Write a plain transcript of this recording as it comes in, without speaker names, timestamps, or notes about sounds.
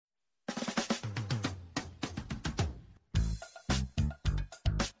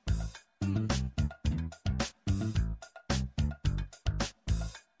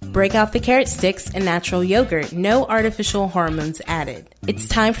Break out the carrot sticks and natural yogurt, no artificial hormones added. It's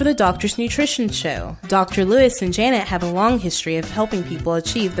time for the Doctor's Nutrition Show. Dr. Lewis and Janet have a long history of helping people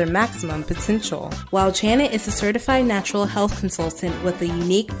achieve their maximum potential. While Janet is a certified natural health consultant with a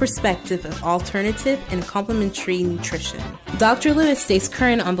unique perspective of alternative and complementary nutrition, Dr. Lewis stays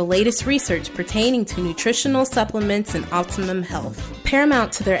current on the latest research pertaining to nutritional supplements and optimum health.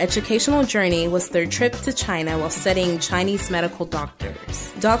 Paramount to their educational journey was their trip to China while studying Chinese medical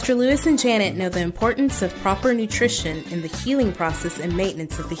doctors. Dr. Lewis and Janet know the importance of proper nutrition in the healing process and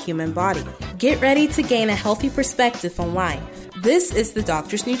maintenance of the human body. Get ready to gain a healthy perspective on life. This is the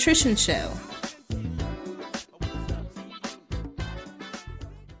Doctor's Nutrition Show.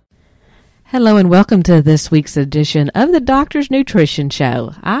 Hello and welcome to this week's edition of the Doctor's Nutrition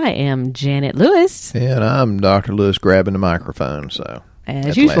Show. I am Janet Lewis. And I'm Dr. Lewis grabbing the microphone, so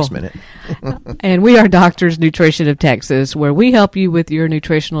as usual. Last minute. And we are Doctor's Nutrition of Texas, where we help you with your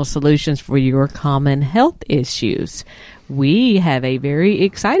nutritional solutions for your common health issues. We have a very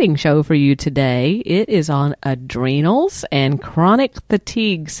exciting show for you today. It is on adrenals and chronic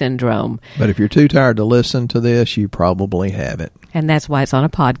fatigue syndrome. But if you're too tired to listen to this, you probably have it. And that's why it's on a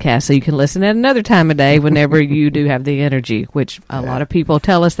podcast, so you can listen at another time of day whenever you do have the energy, which a lot of people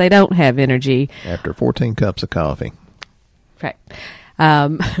tell us they don't have energy. After 14 cups of coffee. Right.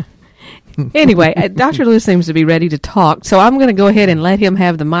 Anyway, Dr. Lewis seems to be ready to talk, so I'm going to go ahead and let him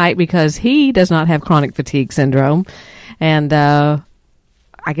have the mic because he does not have chronic fatigue syndrome. And I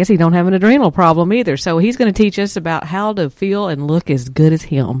guess he don't have an adrenal problem either. So he's going to teach us about how to feel and look as good as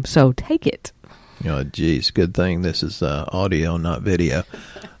him. So take it. Oh, geez, good thing this is audio, not video.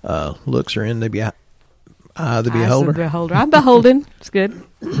 Looks are in the eye of the beholder. I'm beholden. It's good.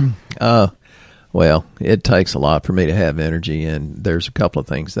 Well, it takes a lot for me to have energy, and there's a couple of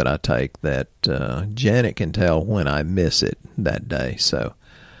things that I take that Janet can tell when I miss it that day. So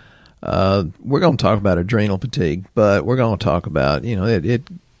we're going to talk about adrenal fatigue, but we're going to talk about, it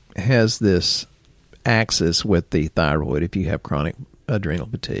has this axis with the thyroid. If you have chronic adrenal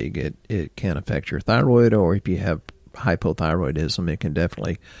fatigue, it can affect your thyroid, or if you have hypothyroidism, it can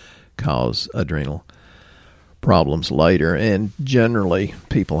definitely cause adrenal problems later. And generally,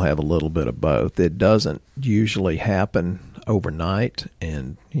 people have a little bit of both. It doesn't usually happen overnight,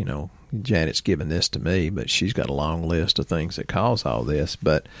 and, Janet's given this to me, but she's got a long list of things that cause all this.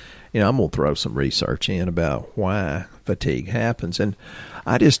 But, I'm going to throw some research in about why fatigue happens. And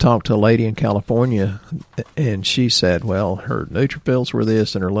I just talked to a lady in California, and she said, well, her neutrophils were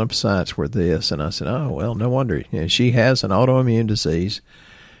this and her lymphocytes were this. And I said, oh, well, no wonder. She has an autoimmune disease.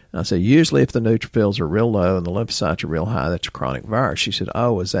 And I said, usually if the neutrophils are real low and the lymphocytes are real high, that's a chronic virus. She said,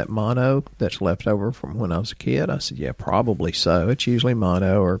 oh, is that mono that's left over from when I was a kid? I said, yeah, probably so. It's usually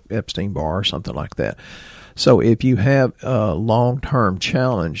mono or Epstein-Barr or something like that. So if you have a long-term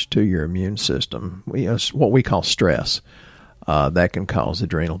challenge to your immune system, what we call stress, that can cause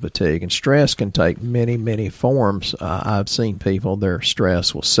adrenal fatigue. And stress can take many, many forms. I've seen people, their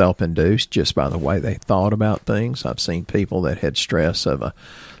stress was self-induced just by the way they thought about things. I've seen people that had stress of a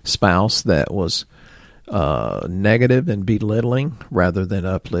spouse that was negative and belittling rather than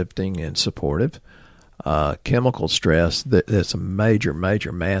uplifting and supportive. Chemical stress, there's a major,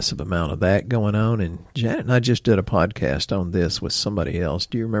 massive amount of that going on. And Janet and I just did a podcast on this with somebody else.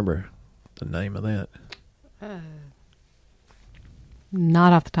 Do you remember the name of that?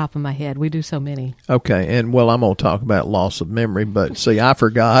 Not off the top of my head. We do so many. Okay, and well, I'm going to talk about loss of memory, but see, I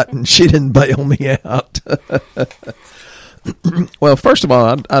forgot, and she didn't bail me out. Well, first of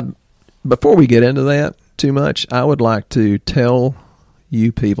all, before we get into that too much, I would like to tell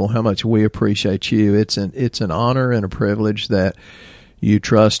you people how much we appreciate you. It's an honor and a privilege that you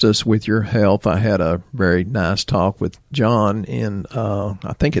trust us with your health. I had a very nice talk with John in,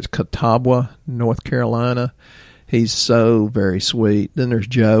 I think it's Catawba, North Carolina. He's so very sweet. Then there's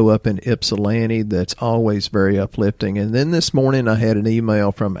Joe up in Ypsilanti that's always very uplifting. And then this morning I had an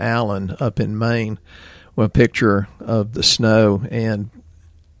email from Alan up in Maine with a picture of the snow. And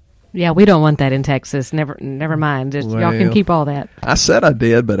yeah, we don't want that in Texas. Never mind. Y'all can keep all that. I said I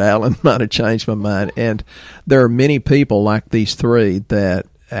did, but Alan might have changed my mind. And there are many people like these three that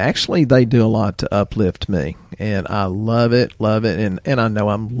actually they do a lot to uplift me. And I love it. And I know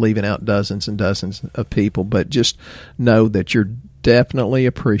I'm leaving out dozens and dozens of people, but just know that you're definitely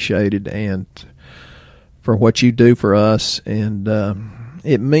appreciated and for what you do for us. And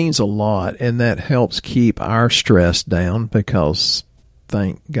it means a lot. And that helps keep our stress down because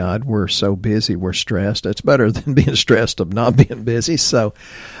thank God we're so busy, we're stressed. It's better than being stressed of not being busy. So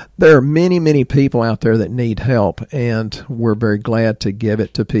there are many, many people out there that need help, and we're very glad to give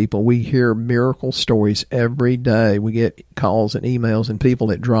it to people. We hear miracle stories every day. We get calls and emails and people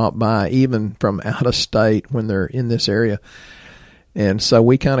that drop by, even from out of state when they're in this area. And so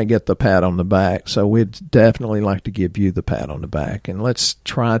we kind of get the pat on the back. So we'd definitely like to give you the pat on the back. And let's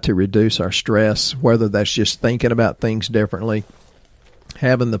try to reduce our stress, whether that's just thinking about things differently,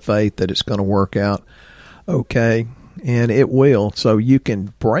 having the faith that it's going to work out okay, and it will. So you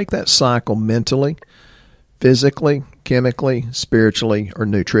can break that cycle mentally, physically, chemically, spiritually, or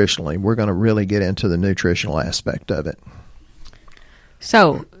nutritionally. We're going to really get into the nutritional aspect of it.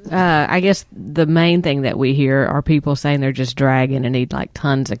 So, I guess the main thing that we hear are people saying they're just dragging and need like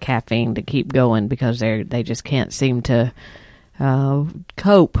tons of caffeine to keep going because they just can't seem to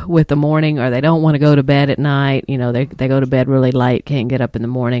cope with the morning, or they don't want to go to bed at night. You know, they go to bed really late, can't get up in the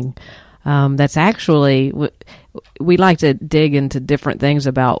morning. That's actually, we like to dig into different things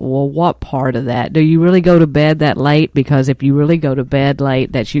about, well, what part of that? Do you really go to bed that late? Because if you really go to bed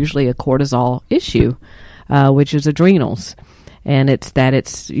late, that's usually a cortisol issue, which is adrenals. And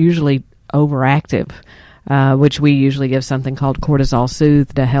it's usually overactive, which we usually give something called cortisol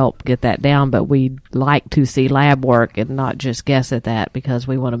soothe to help get that down. But we like to see lab work and not just guess at that, because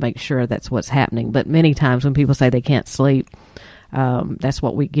we want to make sure that's what's happening. But many times when people say they can't sleep, that's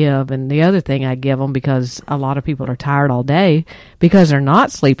what we give. And the other thing I give them, because a lot of people are tired all day because they're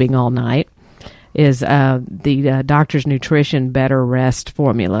not sleeping all night, is the Doctor's Nutrition Better Rest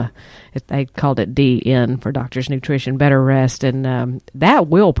formula. They called it DN for Doctor's Nutrition Better Rest, and that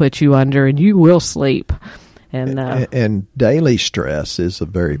will put you under, and you will sleep. And daily stress is a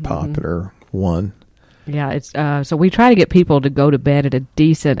very popular one. Yeah, it's so we try to get people to go to bed at a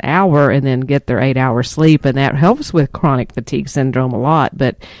decent hour and then get their 8-hour sleep, and that helps with chronic fatigue syndrome a lot.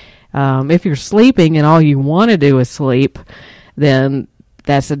 But if you're sleeping and all you want to do is sleep, then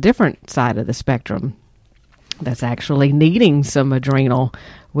that's a different side of the spectrum. That's actually needing some adrenal,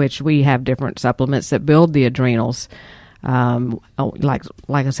 which we have different supplements that build the adrenals. Like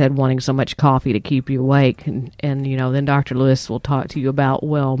I said, wanting so much coffee to keep you awake. And you know, then Dr. Lewis will talk to you about,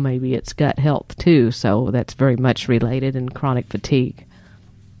 well, maybe it's gut health too. So that's very much related in chronic fatigue.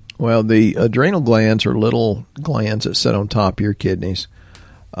 Well, the adrenal glands are little glands that sit on top of your kidneys.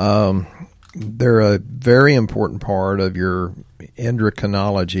 They're a very important part of your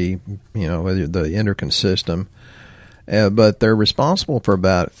endocrinology, you know, the endocrine system. But they're responsible for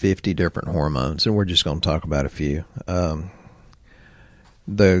about 50 different hormones, and we're just going to talk about a few. The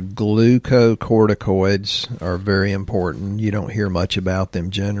glucocorticoids are very important. You don't hear much about them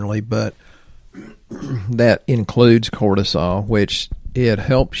generally, but that includes cortisol, which it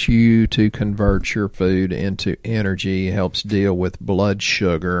helps you to convert your food into energy, helps deal with blood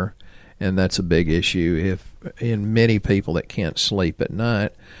sugar, and that's a big issue in many people that can't sleep at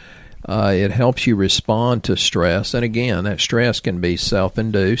night. It helps you respond to stress, and again, that stress can be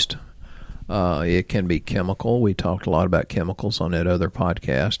self-induced. It can be chemical. We talked a lot about chemicals on that other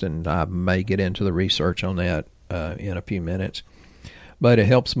podcast, and I may get into the research on that in a few minutes. But it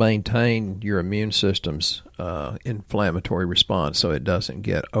helps maintain your immune system's inflammatory response so it doesn't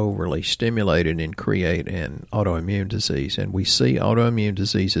get overly stimulated and create an autoimmune disease. And we see autoimmune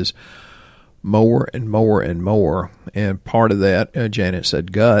diseases more and more and more. And part of that, Janet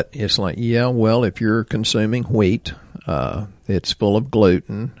said gut. It's like, yeah, well, if you're consuming wheat, it's full of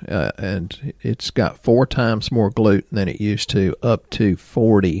gluten, and it's got 4 times more gluten than it used to, up to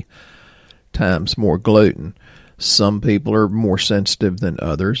 40 times more gluten. Some people are more sensitive than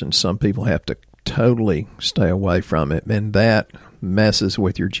others, and some people have to totally stay away from it. And that messes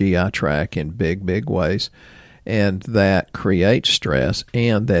with your GI tract in big, big ways. And that creates stress,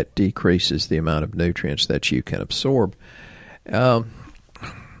 and that decreases the amount of nutrients that you can absorb.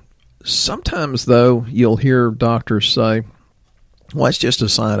 Sometimes, though, you'll hear doctors say, well, it's just a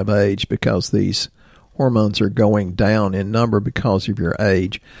sign of age because these hormones are going down in number because of your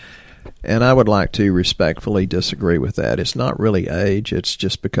age. And I would like to respectfully disagree with that. It's not really age. It's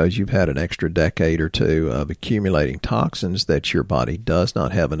just because you've had an extra decade or two of accumulating toxins that your body does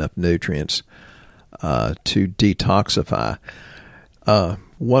not have enough nutrients to detoxify.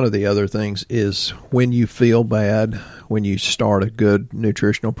 One of the other things is when you feel bad, when you start a good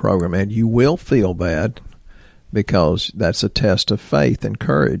nutritional program, and you will feel bad because that's a test of faith and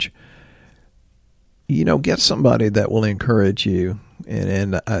courage, you know, get somebody that will encourage you,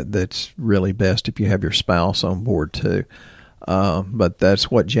 and that's really best if you have your spouse on board too. But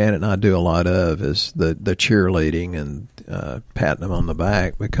that's what Janet and I do a lot of, is the cheerleading and patting them on the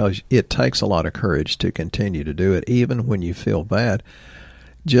back, because it takes a lot of courage to continue to do it, even when you feel bad.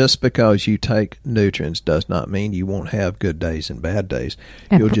 just because you take nutrients does not mean you won't have good days and bad days.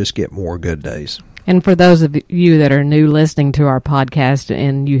 You'll just get more good days. And for those of you that are new listening to our podcast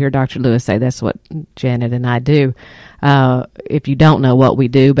and you hear Dr. Lewis say that's what Janet and I do, if you don't know what we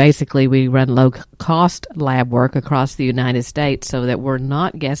do, basically we run low-cost lab work across the United States so that we're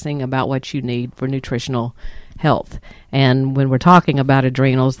not guessing about what you need for nutritional health. And when we're talking about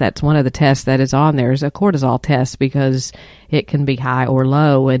adrenals, that's one of the tests that is on there is a cortisol test because it can be high or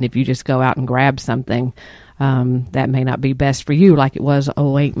low. And if you just go out and grab something, that may not be best for you like it was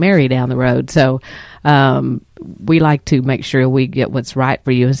Aunt Mary down the road. So we like to make sure we get what's right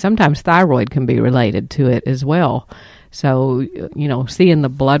for you. And sometimes thyroid can be related to it as well. So, seeing the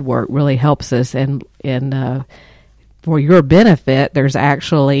blood work really helps us. And for your benefit, there's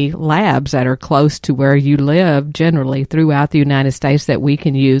actually labs that are close to where you live generally throughout the United States that we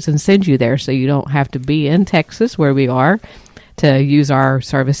can use and send you there. So you don't have to be in Texas where we are to use our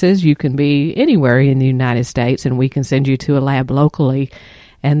services. You can be anywhere in the United States, and we can send you to a lab locally.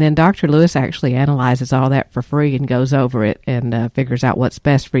 And then Dr. Lewis actually analyzes all that for free and goes over it and figures out what's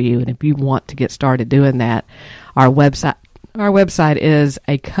best for you. And if you want to get started doing that, our website is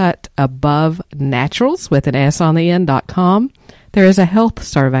A Cut Above Naturals with an S on the end.com. There is a health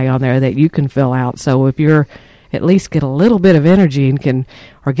survey on there that you can fill out. So if you're at least get a little bit of energy and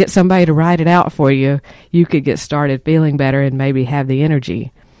or get somebody to write it out for you, you could get started feeling better and maybe have the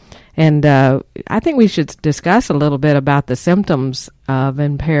energy. And I think we should discuss a little bit about the symptoms of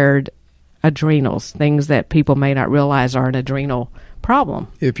impaired adrenals, things that people may not realize are an adrenal problem.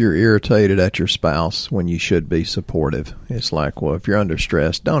 If you're irritated at your spouse when you should be supportive, it's like, well, if you're under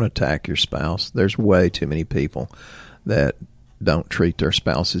stress, don't attack your spouse. There's way too many people that don't treat their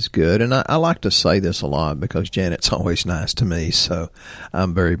spouses good. And I like to say this a lot because Janet's always nice to me, so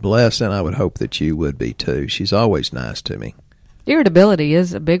I'm very blessed, and I would hope that you would be too. She's always nice to me. Irritability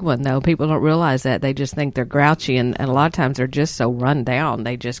is a big one, though. People don't realize that. They just think they're grouchy, and a lot of times they're just so run down,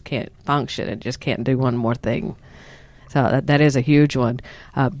 they just can't function and just can't do one more thing. So that is a huge one.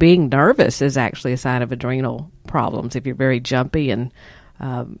 Being nervous is actually a sign of adrenal problems. If you're very jumpy and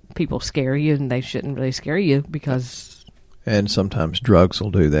people scare you, and they shouldn't really scare you because... And sometimes drugs will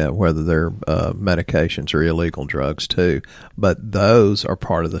do that, whether they're medications or illegal drugs too. But those are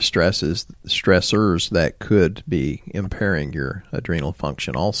part of the stressors that could be impairing your adrenal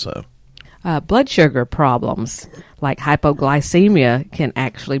function also. Blood sugar problems like hypoglycemia can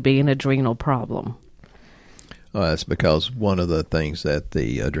actually be an adrenal problem. That's because one of the things that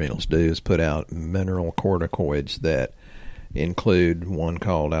the adrenals do is put out mineral corticoids that include one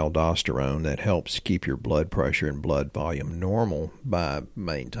called aldosterone that helps keep your blood pressure and blood volume normal by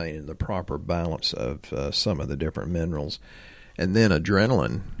maintaining the proper balance of some of the different minerals. And then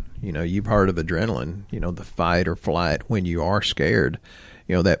adrenaline, you've heard of adrenaline, the fight or flight when you are scared,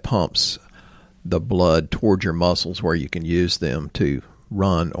 that pumps the blood towards your muscles where you can use them to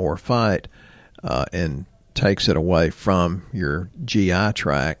run or fight, and takes it away from your GI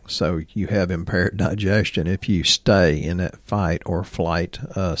tract, so you have impaired digestion if you stay in that fight or flight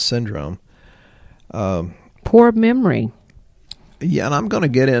syndrome. Poor memory. Yeah, and I'm going to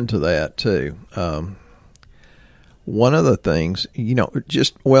get into that too. One of the things,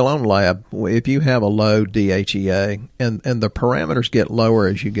 on lab, if you have a low DHEA, and the parameters get lower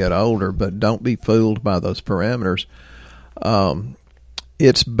as you get older, but don't be fooled by those parameters.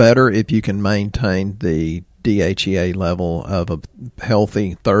 It's better if you can maintain the DHEA level of a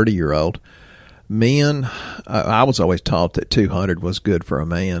healthy 30-year-old. Men, I was always taught that 200 was good for a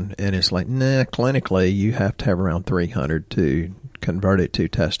man, and it's like, nah, clinically you have to have around 300 to convert it to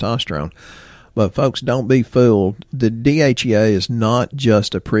testosterone. But folks, don't be fooled. The DHEA is not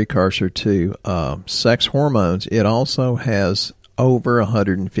just a precursor to sex hormones. It also has over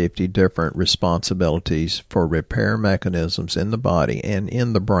 150 different responsibilities for repair mechanisms in the body and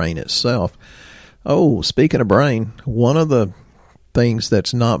in the brain itself. Oh, speaking of brain, one of the things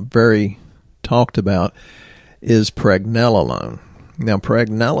that's not very talked about is pregnenolone. Now,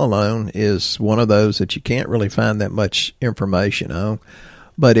 pregnenolone is one of those that you can't really find that much information on,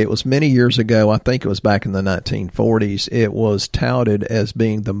 but it was many years ago, I think it was back in the 1940s, it was touted as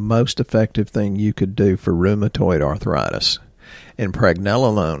being the most effective thing you could do for rheumatoid arthritis. And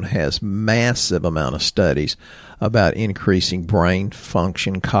pregnenolone has massive amount of studies about increasing brain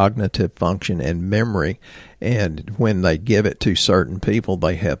function, cognitive function, and memory. And when they give it to certain people,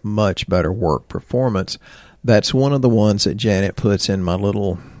 they have much better work performance. That's one of the ones that Janet puts in my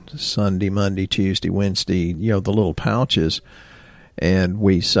little Sunday, Monday, Tuesday, Wednesday, the little pouches. and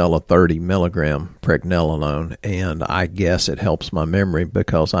we sell a 30 milligram pregnenolone, and I guess it helps my memory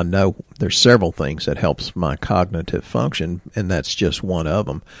because I know there's several things that helps my cognitive function, and that's just one of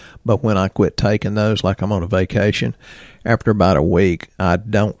them. But when I quit taking those, like I'm on a vacation, after about a week, I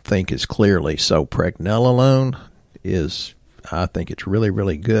don't think as clearly. So pregnenolone is, I think it's really,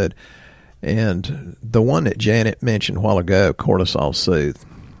 really good. And the one that Janet mentioned a while ago, Cortisol Soothe,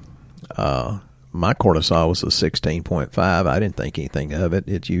 my cortisol was a 16.5. I didn't think anything of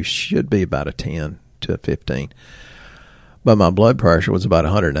it. You should be about a 10 to a 15. But my blood pressure was about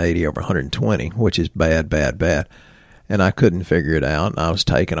 180 over 120, which is bad, bad, bad. And I couldn't figure it out. I was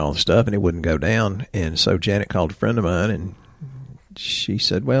taking all the stuff, and it wouldn't go down. And so Janet called a friend of mine, and she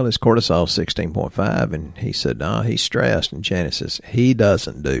said, well, his cortisol is 16.5. And he said, no, he's stressed. And Janet says, he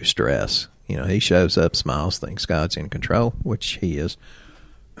doesn't do stress. You know, he shows up, smiles, thinks God's in control, which he is.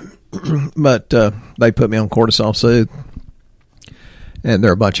 But they put me on Cortisol Soothe, and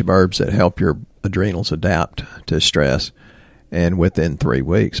there are a bunch of herbs that help your adrenals adapt to stress. And within 3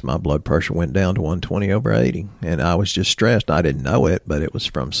 weeks, my blood pressure went down to 120 over 80. And I was just stressed. I didn't know it, but it was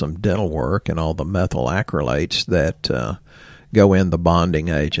from some dental work and all the methyl acrylates that go in the bonding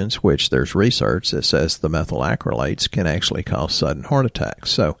agents, which there's research that says the methyl acrylates can actually cause sudden heart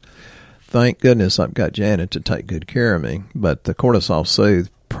attacks. So thank goodness I've got Janet to take good care of me. But the Cortisol Soothe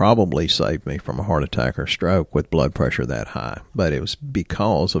probably saved me from a heart attack or stroke with blood pressure that high. But it was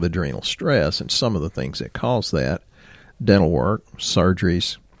because of adrenal stress and some of the things that caused that. Dental work,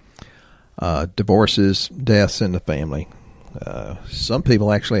 surgeries, divorces, deaths in the family. Some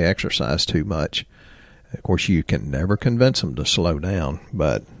people actually exercise too much. Of course, you can never convince them to slow down,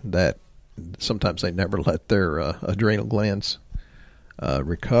 but that sometimes they never let their adrenal glands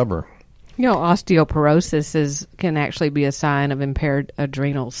recover. You know, osteoporosis can actually be a sign of impaired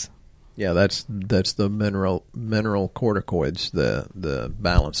adrenals. Yeah, that's the mineral corticoids, the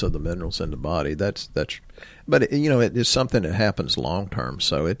balance of the minerals in the body. But it is something that happens long term.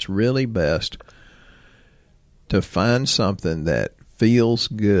 So it's really best to find something that feels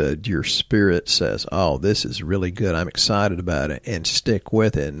good. Your spirit says, "Oh, this is really good. I'm excited about it," and stick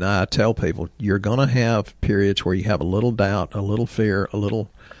with it. And I tell people, you're going to have periods where you have a little doubt, a little fear, a little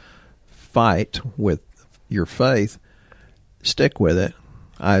fight with your faith. Stick with it.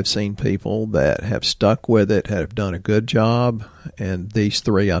 I've seen people that have stuck with it, have done a good job, and these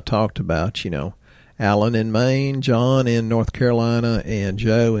three I talked about, Alan in Maine, John in North Carolina, and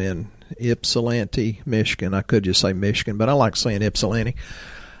Joe in Ypsilanti, Michigan. I could just say Michigan, but I like saying Ypsilanti.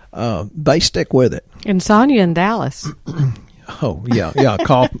 They stick with it. And Sonia in Dallas. Oh, yeah,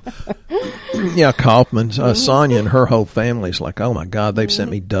 Kaufman. Yeah, Kaufman. Sonia and her whole family's like, oh, my God, they've sent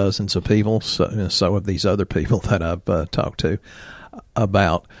me dozens of people, so have these other people that I've talked to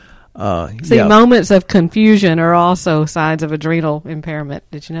about. Moments of confusion are also signs of adrenal impairment.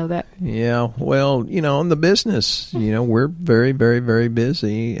 Did you know that? Yeah, well, in the business, we're very, very, very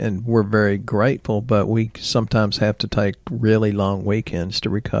busy, and we're very grateful, but we sometimes have to take really long weekends to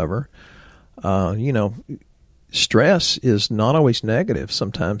recover. Stress is not always negative.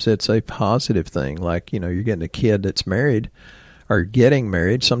 Sometimes it's a positive thing, like, you're getting a kid that's married or getting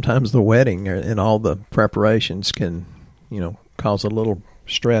married. Sometimes the wedding and all the preparations can, cause a little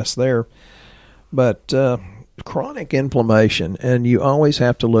stress there. But chronic inflammation, and you always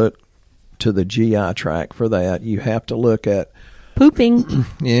have to look to the GI tract for that. You have to look at pooping.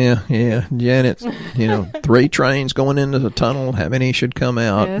 Yeah. Janet's, 3 trains going into the tunnel. How many should come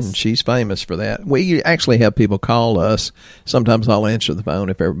out? Yes. And she's famous for that. We actually have people call us. Sometimes I'll answer the phone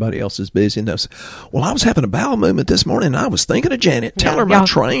if everybody else is busy. And they'll say, well, I was having a bowel movement this morning, and I was thinking of Janet. Tell her my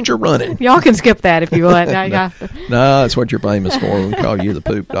trains are running. Y'all can skip that if you want. No, that's what you're famous for. We call you the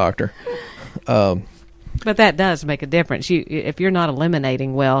poop doctor. But that does make a difference. If you're not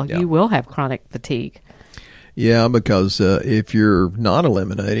eliminating well, you will have chronic fatigue. Yeah, because if you're not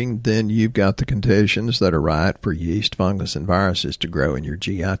eliminating, then you've got the conditions that are right for yeast, fungus, and viruses to grow in your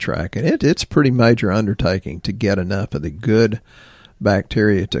GI tract. And it's a pretty major undertaking to get enough of the good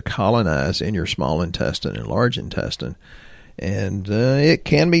bacteria to colonize in your small intestine and large intestine. And it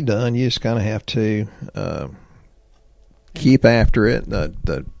can be done. You just kind of have to keep after it.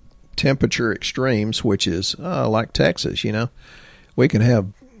 The temperature extremes, which is like Texas, we can have,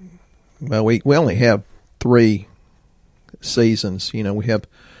 we only have 3 seasons. We have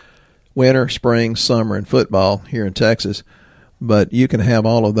winter, spring, summer, and football here in Texas, but you can have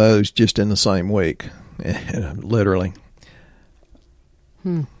all of those just in the same week, literally.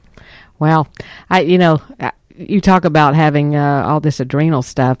 Well, you talk about having all this adrenal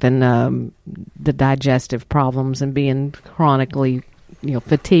stuff and the digestive problems and being chronically,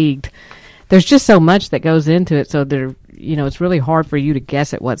 fatigued. There's just so much that goes into it. So it's really hard for you to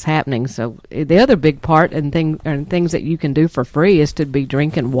guess at what's happening. So the other big part and things that you can do for free is to be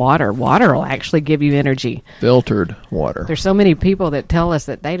drinking water. Water will actually give you energy. Filtered water. There's so many people that tell us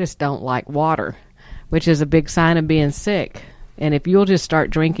that they just don't like water, which is a big sign of being sick. And if you'll just start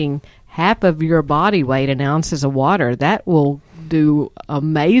drinking half of your body weight in ounces of water, that will do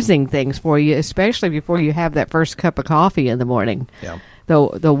amazing things for you, especially before you have that first cup of coffee in the morning. Yeah.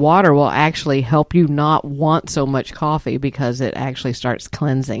 The water will actually help you not want so much coffee because it actually starts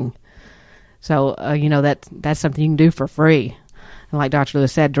cleansing. So, that's something you can do for free. And like Dr.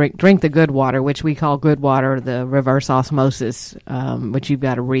 Lewis said, drink the good water, which we call good water, the reverse osmosis, which you've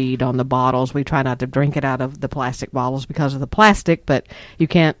got to read on the bottles. We try not to drink it out of the plastic bottles because of the plastic, but you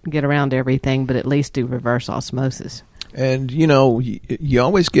can't get around everything, but at least do reverse osmosis. And, you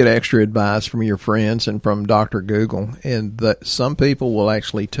always get extra advice from your friends and from Dr. Google, and that some people will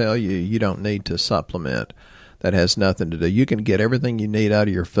actually tell you don't need to supplement. That has nothing to do. You can get everything you need out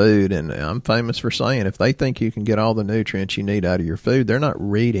of your food, and I'm famous for saying if they think you can get all the nutrients you need out of your food, they're not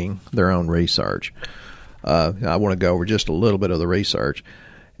reading their own research. I want to go over just a little bit of the research.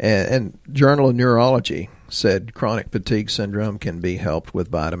 And Journal of Neurology said chronic fatigue syndrome can be helped with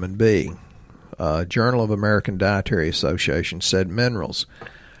vitamin B. Journal of American Dietary Association said minerals.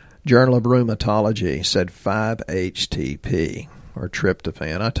 Journal of Rheumatology said 5-HTP, or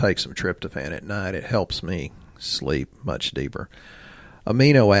tryptophan. I take some tryptophan at night. It helps me sleep much deeper.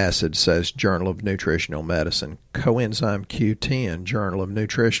 Amino acids, says Journal of Nutritional Medicine. Coenzyme Q10, Journal of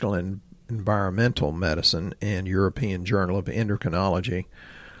Nutritional and Environmental Medicine, and European Journal of Endocrinology.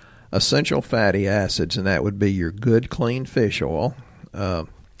 Essential fatty acids, and that would be your good, clean fish oil.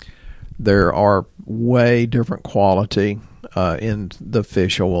 There are way different quality in the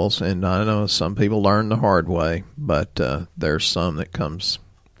fish oils, and I know some people learn the hard way, but there's some that comes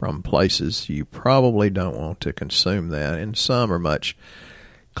from places you probably don't want to consume that, and some are much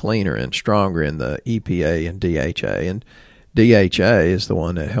cleaner and stronger in the EPA and DHA. And DHA is the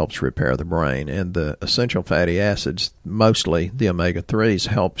one that helps repair the brain, and the essential fatty acids, mostly the omega-3s,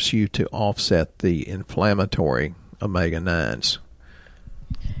 helps you to offset the inflammatory omega-9s.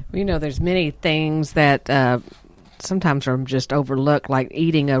 There's many things that sometimes are just overlooked, like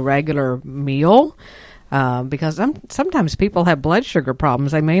eating a regular meal, because sometimes people have blood sugar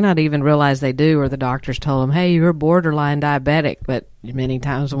problems. They may not even realize they do, or the doctors told them, hey, you're borderline diabetic. But many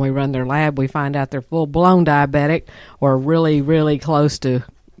times when we run their lab, we find out they're full-blown diabetic or really, really close to.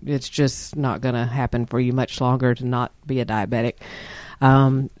 It's just not going to happen for you much longer to not be a diabetic.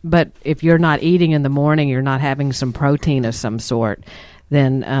 But if you're not eating in the morning, you're not having some protein of some sort,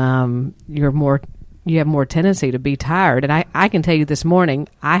 then you have more tendency to be tired. And I can tell you this morning,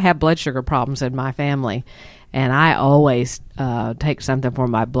 I have blood sugar problems in my family, and I always take something for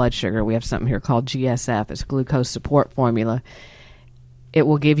my blood sugar. We have something here called GSF. It's glucose support formula. It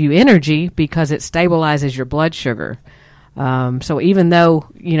will give you energy because it stabilizes your blood sugar. So even though,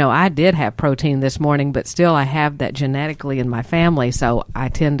 I did have protein this morning, but still I have that genetically in my family. So I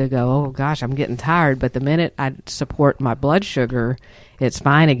tend to go, oh gosh, I'm getting tired. But the minute I support my blood sugar, it's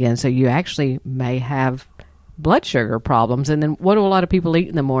fine again. So you actually may have blood sugar problems. And then what do a lot of people eat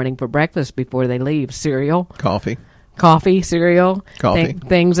in the morning for breakfast before they leave? Cereal. Coffee, cereal.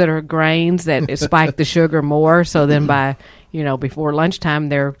 Things that are grains that spike the sugar more. So then by, before lunchtime,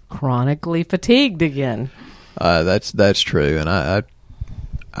 they're chronically fatigued again. That's true,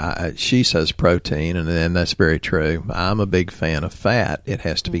 and she says protein, and that's very true. I'm a big fan of fat. It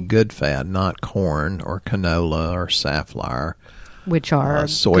has to be good fat, not corn or canola or safflower, which are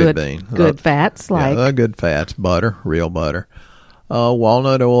soybean. Good fats, like good fats, butter, real butter,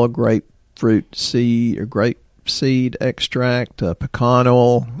 walnut oil, grapefruit seed or grapeseed extract, pecan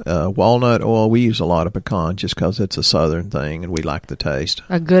oil, walnut oil. We use a lot of pecan just because it's a southern thing and we like the taste.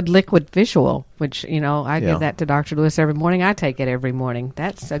 A good liquid fish oil, which, I give that to Dr. Lewis every morning. I take it every morning.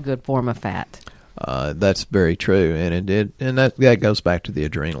 That's a good form of fat. That's very true, and that goes back to the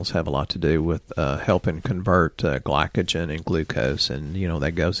adrenals. Have a lot to do with helping convert glycogen and glucose, and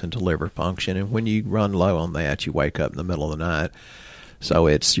that goes into liver function. And when you run low on that, you wake up in the middle of the night. So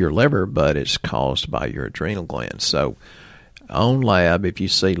it's your liver, but it's caused by your adrenal glands. So on lab, if you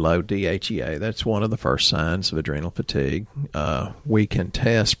see low DHEA, that's one of the first signs of adrenal fatigue. We can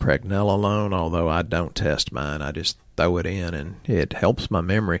test pregnenolone, although I don't test mine. I just throw it in, and it helps my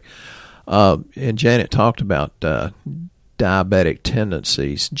memory. And Janet talked about diabetic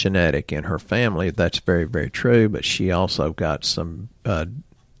tendencies, genetic in her family. That's very, very true, but she also got some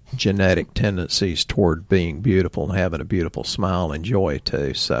genetic tendencies toward being beautiful and having a beautiful smile and joy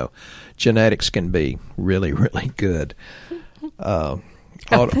too. So genetics can be really, really good.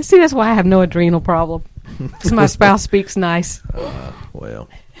 See, that's why I have no adrenal problem. Because my spouse speaks nice. Well,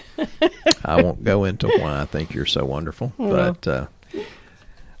 I won't go into why I think you're so wonderful, but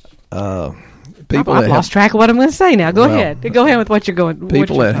people I've lost track of what I'm going to say now. Go ahead. Go ahead with what you're going.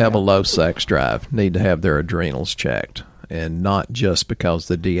 People that have a low sex drive need to have their adrenals checked, and not just because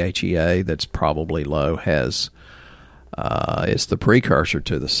the DHEA that's probably low has it's the precursor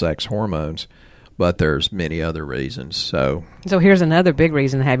to the sex hormones, but there's many other reasons. So here's another big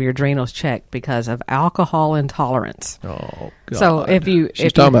reason to have your adrenals checked, because of alcohol intolerance. Oh, God. So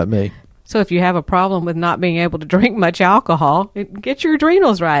She's talking about me. So if you have a problem with not being able to drink much alcohol, get your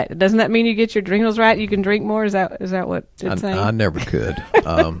adrenals right. Doesn't that mean you get your adrenals right, you can drink more? Is that what it's saying? I never could.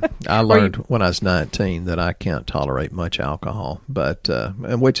 I learned when I was 19 that I can't tolerate much alcohol, but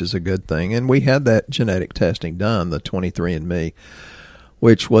and which is a good thing. And we had that genetic testing done, the 23andMe,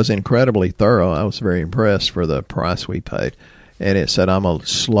 which was incredibly thorough. I was very impressed for the price we paid. And it said I'm a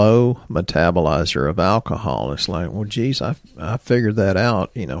slow metabolizer of alcohol. It's like, well, geez, I figured that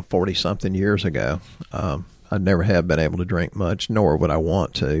out, 40-something years ago. I never have been able to drink much, nor would I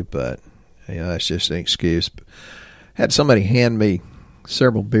want to, but that's just an excuse. Had somebody hand me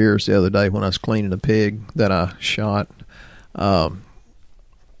several beers the other day when I was cleaning a pig that I shot. I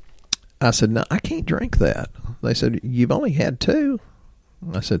said, no, I can't drink that. They said, you've only had two?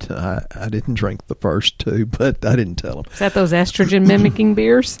 I said, I didn't drink the first two, but I didn't tell them. Is that those estrogen mimicking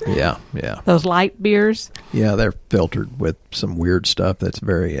beers? Yeah. Those light beers? Yeah, they're filtered with some weird stuff that's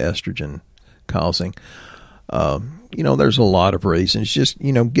very estrogen causing. There's a lot of reasons. Just,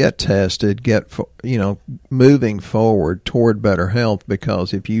 get tested, moving forward toward better health,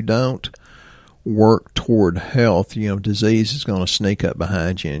 because if you don't work toward health, disease is going to sneak up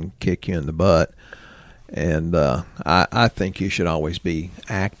behind you and kick you in the butt. And I think you should always be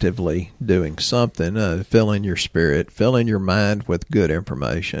actively doing something, filling your spirit, filling your mind with good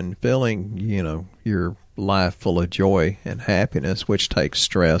information, filling, your life full of joy and happiness, which takes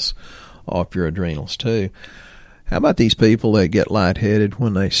stress off your adrenals too. How about these people that get lightheaded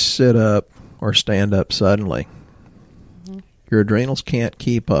when they sit up or stand up suddenly? Mm-hmm. Your adrenals can't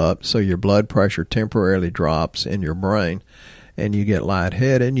keep up, so your blood pressure temporarily drops in your brain, and you get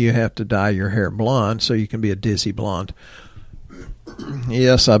lightheaded, and you have to dye your hair blonde so you can be a dizzy blonde.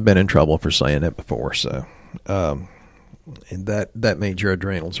 Yes, I've been in trouble for saying it before, so and that means your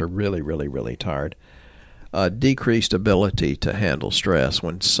adrenals are really, really, really tired. Decreased ability to handle stress.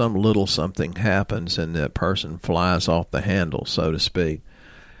 When some little something happens and that person flies off the handle, so to speak,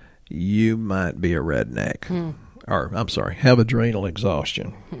 you might be a redneck. Or, I'm sorry, have adrenal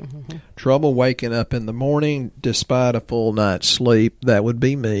exhaustion. Trouble waking up in the morning despite a full night's sleep. That would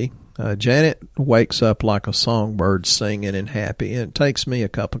be me. Janet wakes up like a songbird, singing and happy. And it takes me a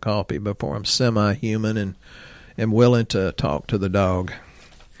cup of coffee before I'm semi-human and am willing to talk to the dog.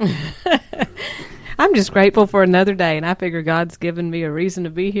 I'm just grateful for another day, and I figure God's given me a reason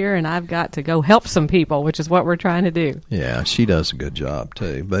to be here, and I've got to go help some people, which is what we're trying to do. Yeah, she does a good job,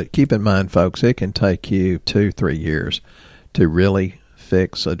 too. But keep in mind, folks, it can take you 2-3 years to really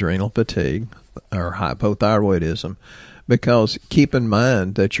fix adrenal fatigue or hypothyroidism, because keep in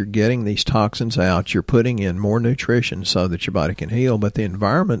mind that you're getting these toxins out, you're putting in more nutrition so that your body can heal, but the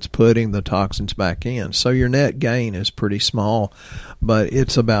environment's putting the toxins back in. So your net gain is pretty small, but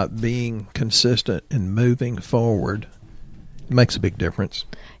it's about being consistent and moving forward. It makes a big difference.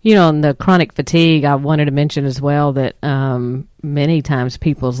 In the chronic fatigue, I wanted to mention as well that many times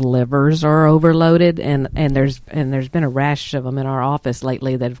people's livers are overloaded, and there's been a rash of them in our office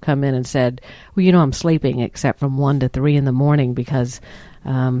lately that have come in and said, well, I'm sleeping except from 1 to 3 in the morning because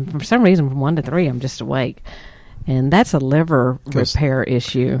for some reason from 1 to 3 I'm just awake. And that's a liver repair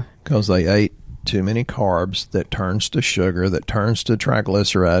issue. Because they ate too many carbs, that turns to sugar, that turns to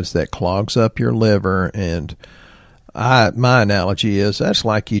triglycerides, that clogs up your liver. And my analogy is that's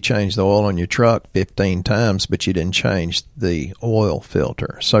like you change the oil on your truck 15 times, but you didn't change the oil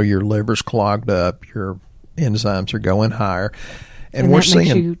filter. So your liver's clogged up, your enzymes are going higher. And we're that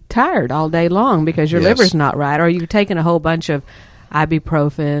makes you tired all day long because your liver's not right. Or you're taking a whole bunch of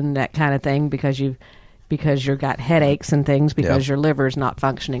ibuprofen, that kind of thing, because you've got headaches and things because your liver's not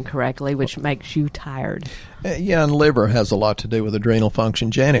functioning correctly, which makes you tired. Yeah, and liver has a lot to do with adrenal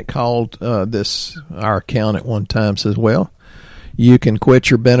function. Janet called our account at one time, says, well, you can quit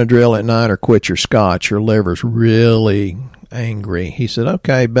your Benadryl at night or quit your scotch. Your liver's really angry. He said,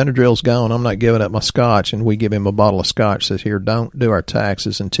 okay, Benadryl's gone. I'm not giving up my scotch. And we give him a bottle of scotch. Says, here, don't do our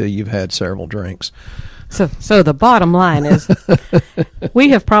taxes until you've had several drinks. So the bottom line is we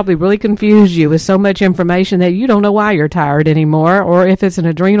have probably really confused you with so much information that you don't know why you're tired anymore or if it's an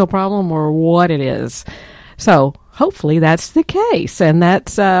adrenal problem or what it is. So hopefully that's the case. And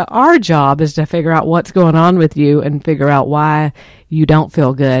that's our job, is to figure out what's going on with you and figure out why you don't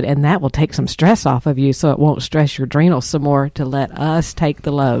feel good. And that will take some stress off of you, so it won't stress your adrenals some more, to let us take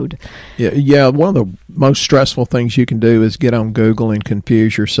the load. Yeah. One of the most stressful things you can do is get on Google and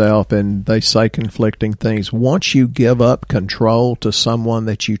confuse yourself, and they say conflicting things. Once you give up control to someone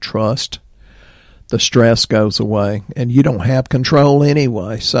that you trust, the stress goes away, and you don't have control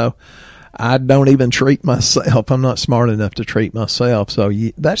anyway. So I don't even treat myself. I'm not smart enough to treat myself. So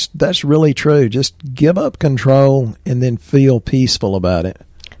that's really true. Just give up control and then feel peaceful about it.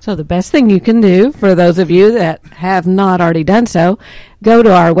 So the best thing you can do, for those of you that have not already done so, go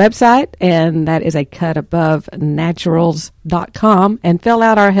to our website, and that is acutabovenaturals.com, and fill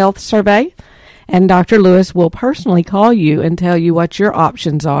out our health survey. And Dr. Lewis will personally call you and tell you what your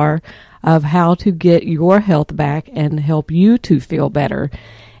options are of how to get your health back and help you to feel better.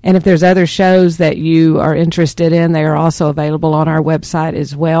 And if there's other shows that you are interested in, they are also available on our website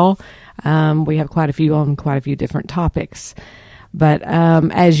as well. We have quite a few on quite a few different topics. But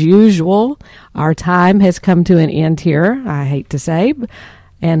as usual, our time has come to an end here, I hate to say.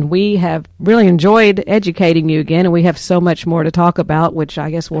 And we have really enjoyed educating you again, and we have so much more to talk about, which I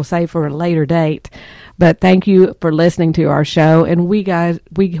guess we'll save for a later date. But thank you for listening to our show, and we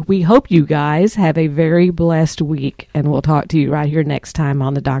hope you guys have a very blessed week, and we'll talk to you right here next time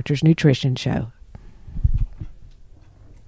on the Doctor's Nutrition Show.